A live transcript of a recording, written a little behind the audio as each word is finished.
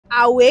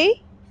our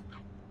way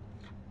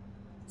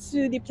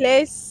to the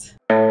place.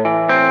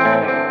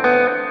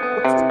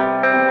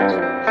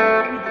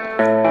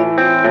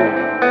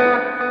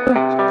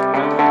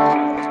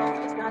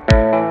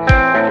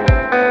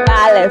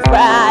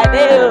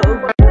 Friday.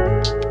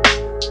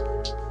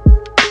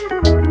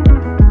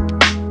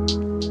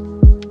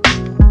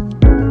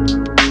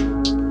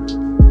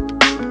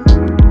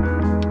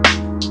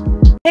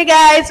 Hey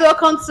guys,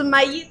 welcome to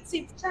my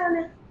YouTube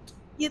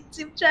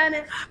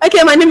channel.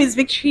 Okay, my name is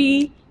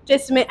Victory.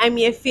 Just met I'm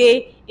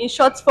EFA, in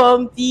short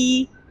form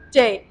VJ.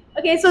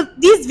 Okay, so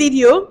this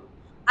video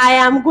I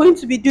am going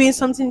to be doing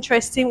something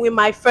interesting with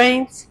my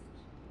friends,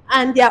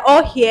 and they are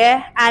all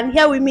here, and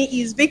here with me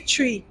is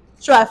Victory.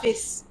 Show her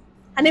face.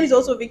 Her name is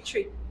also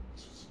Victory.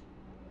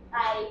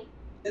 Hi.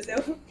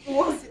 Who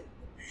was it?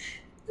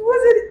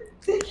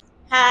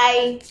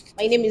 Hi,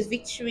 my name is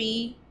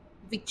Victory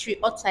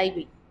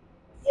Otaibi.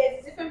 Yes,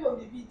 it's different from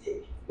the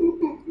VJ.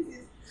 This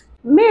is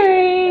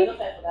Mary.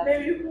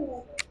 Mary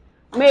who?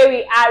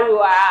 Mary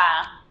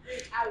Arua.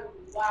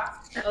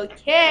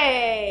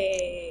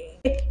 Okay.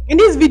 In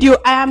this video, we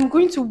are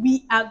going to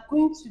be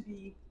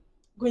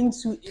going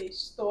to a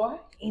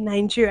store in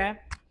Nigeria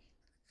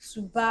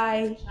to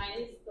buy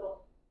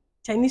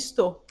Chinese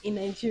store in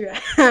Nigeria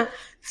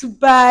to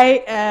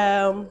buy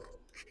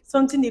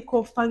something they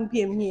call fang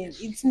bian mian.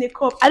 It's in a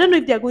cup. I don't know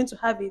if they are going to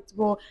have it,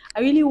 but I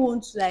really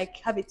want to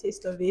have a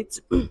taste of it.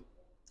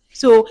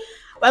 So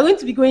we're going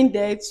to be going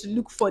there to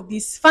look for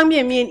this. Fang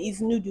bian mian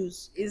is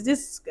noodles. Is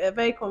this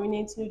very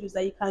convenient noodles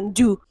that you can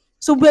do?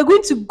 So we're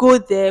going to go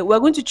there. We're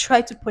going to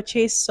try to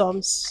purchase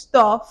some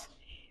stuff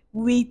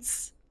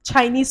with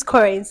Chinese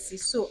currency.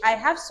 So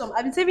I've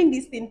been saving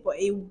this thing for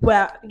a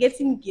while,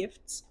 getting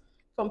gifts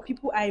from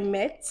people I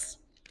met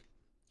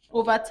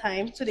over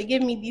time. So they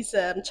gave me this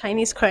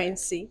Chinese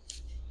currency.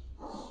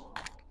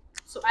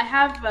 So I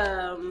have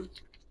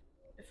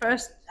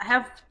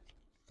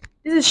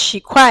this is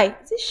shikwai.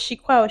 Is this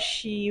shikwai or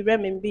shi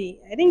renminbi?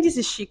 I think this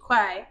is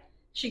shikwai.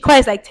 Shikwai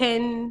is like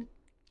 10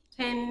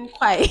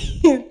 kwai.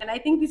 And I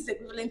think this is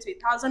equivalent to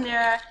 1,000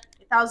 naira.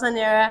 1,000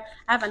 naira.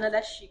 I have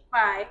another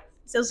shikwai.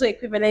 It's also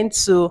equivalent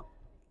to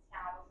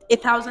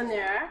 1,000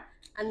 naira.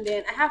 And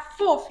then I have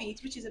 4 of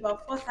it, which is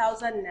about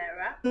 4,000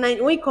 naira.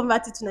 When you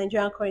convert it to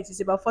Nigerian currency,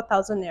 it's about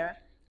 4,000 naira.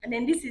 And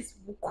then this is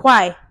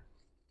kwai.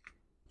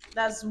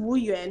 That's Wu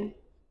Yuan.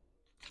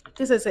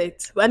 This is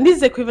it. And this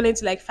is equivalent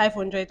to like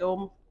 500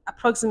 or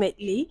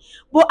approximately.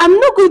 But I'm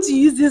not going to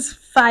use this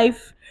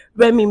 5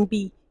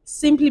 renminbi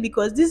simply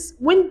because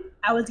when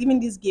I was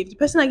giving this gift, the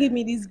person that gave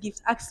me this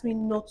gift asked me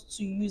not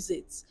to use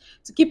it,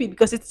 to keep it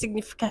because it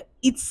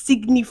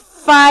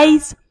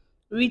signifies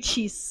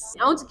riches.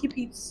 I want to keep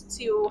it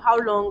till how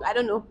long? I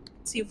don't know,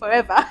 till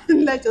forever.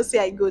 Let's just see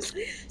how it goes.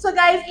 So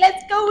guys,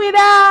 let's go with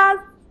us.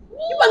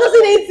 Keep on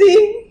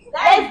saying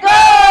Let's go!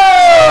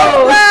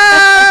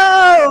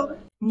 Let's go!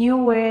 New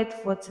word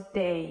for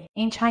today.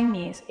 In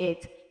Chinese,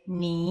 it's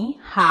ni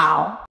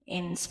hao.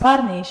 In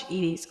Spanish,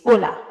 it is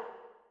hola.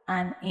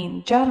 And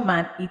in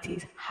German, it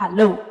is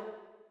hello.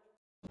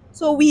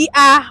 So we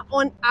are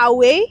on our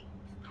way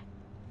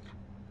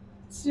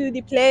to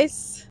the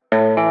place.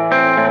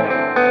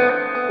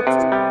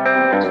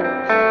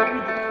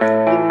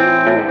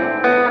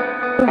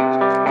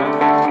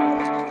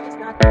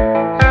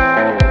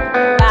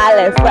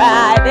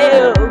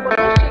 Friday.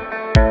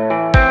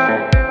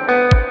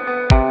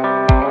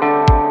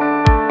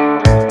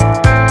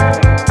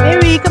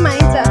 Mary, come on,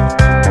 enter.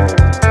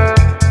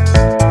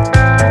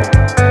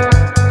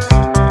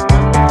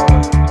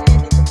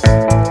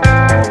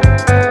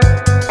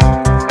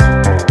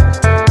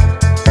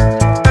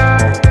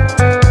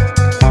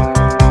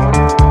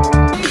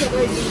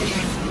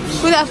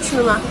 Good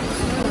afternoon, ma.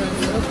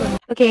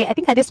 Okay, I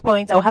think at this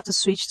point I'll have to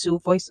switch to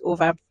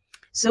voiceover.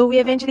 So we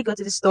eventually got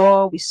to the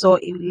store. We saw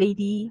a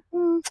lady,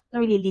 not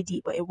really a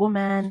lady, but a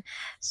woman.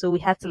 So we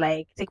had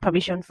to take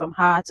permission from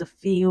her to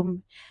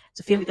film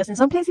because in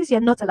some places you're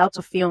not allowed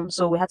to film.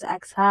 So we had to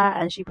ask her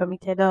and she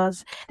permitted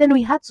us. Then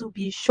we had to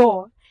be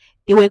sure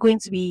they were going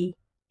to be,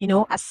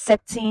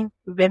 accepting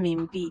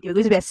renminbi. They were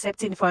going to be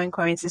accepting foreign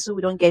currency so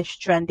we don't get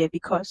stranded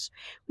because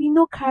we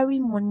don't carry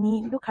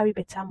money, we don't carry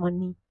better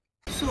money.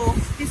 So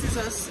this is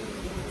us.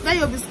 That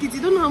your biscuit.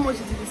 You don't know how much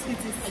the biscuit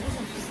is.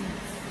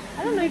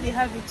 I don't know if they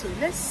have it too.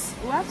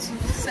 We'll have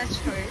to search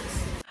for it.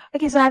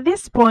 Okay, so at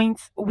this point,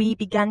 we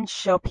began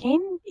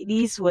shopping.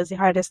 This was the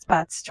hardest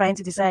part, trying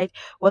to decide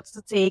what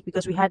to take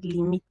because we had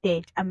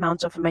limited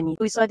amount of money.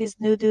 We saw these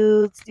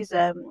noodles, these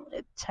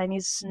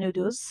Chinese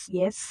noodles,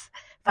 yes,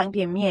 fang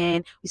bian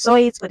mian. We saw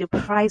it, but the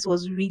price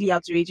was really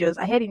outrageous.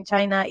 I heard in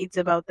China, it's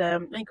about,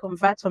 when you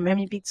convert from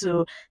renminbi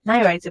to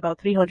naira, it's about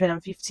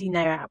 350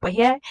 naira. But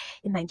here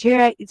in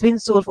Nigeria, it's being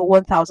sold for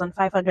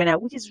 1,500 naira,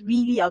 which is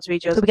really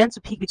outrageous. So we began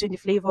to pick between the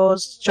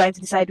flavors, trying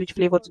to decide which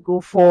flavor to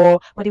go for.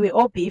 But they were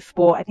all beef,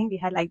 but I think they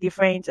had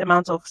different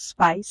amounts of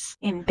spice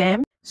in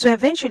them. So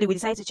eventually we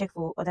decided to check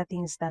for other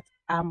things that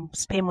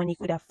spare money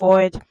could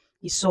afford.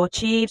 We saw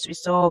chips, we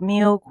saw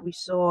milk, we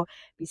saw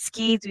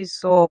biscuits, we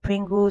saw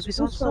Pringles, we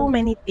saw Which so one?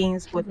 many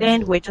things, but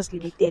then we're just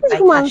limited Let's by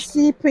come and cash.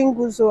 see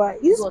Pringles or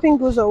is this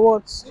Pringles or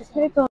what?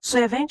 Later.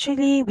 So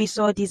eventually we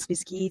saw these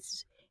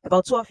biscuits,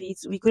 about two of it.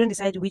 We couldn't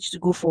decide which to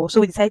go for.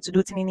 So we decided to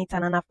do tinini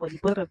tanana for the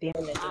both of them.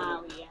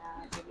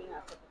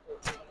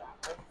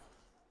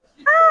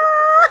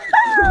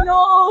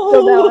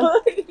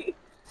 No.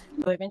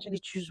 So eventually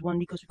choose one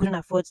because we couldn't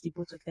afford the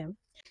both of them.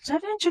 So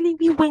eventually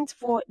we went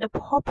for the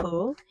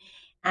purple.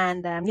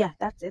 And yeah,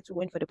 that's it. We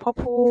went for the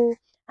purple.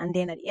 And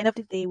then at the end of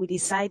the day, we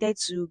decided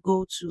to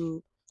go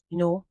to,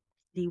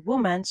 the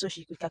woman so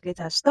she could calculate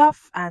her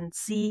stuff and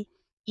see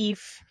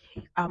if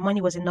our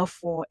money was enough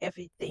for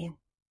everything.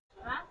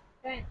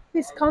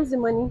 Please count the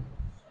money.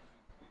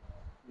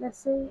 Let's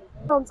see.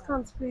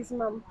 Count, please,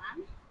 ma'am.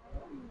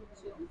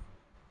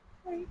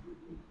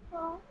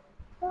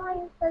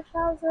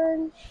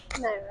 5,000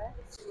 naira.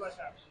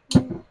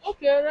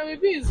 Okay,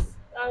 maybe it's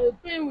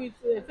paying with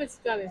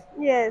physically.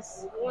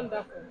 Yes.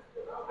 Wonderful.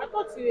 I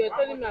thought you were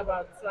telling me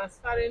about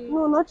transferring.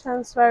 No, not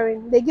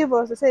transferring. They give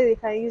us. They say we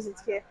can use it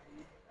here.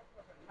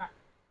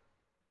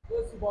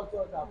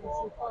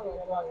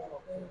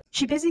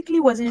 She basically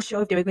wasn't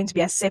sure if they were going to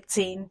be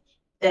accepting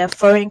the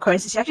foreign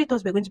currency. She actually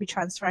thought we were going to be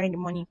transferring the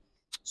money.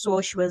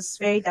 So she was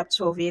very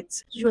doubtful of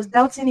it. She was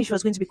doubting if she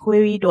was going to be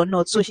queried or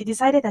not. So she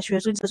decided that she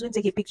was going to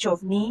take a picture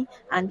of me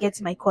and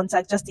get my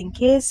contact just in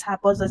case her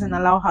boss doesn't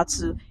allow her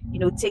to,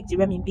 take the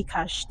renminbi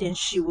cash. Then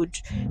she would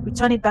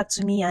return it back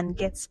to me and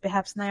get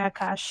perhaps naira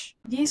cash.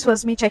 This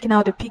was me checking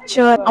out the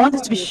picture. I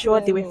wanted to be sure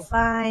they were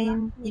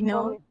fine,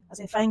 as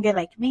a fine girl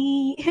like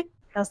me.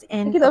 That was the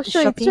end Take it of off, the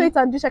show shopping. it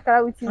and do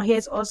shakara with Now it.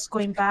 here's us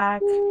going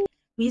back.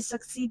 We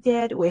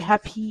succeeded, we're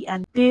happy,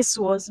 and this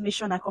was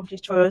mission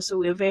accomplished for us. So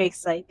we're very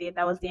excited.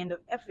 That was the end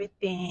of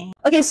everything.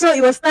 Okay, so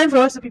it was time for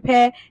us to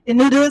prepare the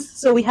noodles.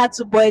 So we had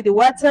to boil the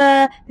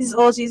water. This is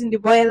also using the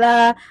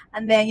boiler.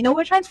 And then,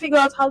 we're trying to figure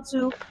out how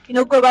to,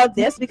 go about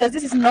this because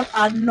this is not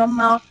our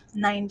normal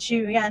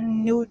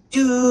Nigerian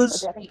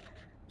noodles.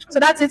 So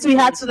that's it. We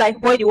had to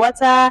boil the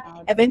water,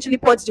 eventually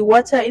put the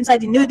water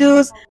inside the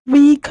noodles.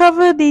 We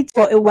covered it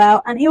for a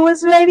while and it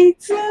was ready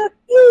to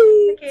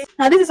eat. Okay.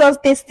 Now this is us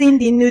tasting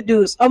the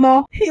noodles.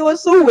 It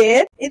was so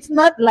weird. It's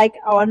not like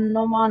our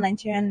normal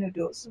Nigerian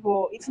noodles,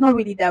 but it's not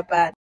really that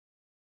bad.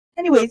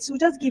 Anyways, we'll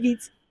just give it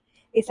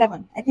a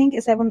 7. I think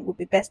a 7 would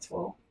be best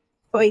for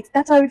it.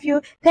 That's our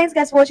review. Thanks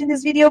guys for watching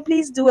this video.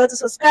 Please do well to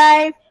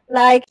subscribe,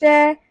 like,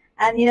 share,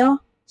 and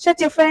share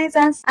to your friends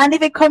and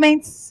leave a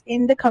comment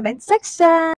in the comment section.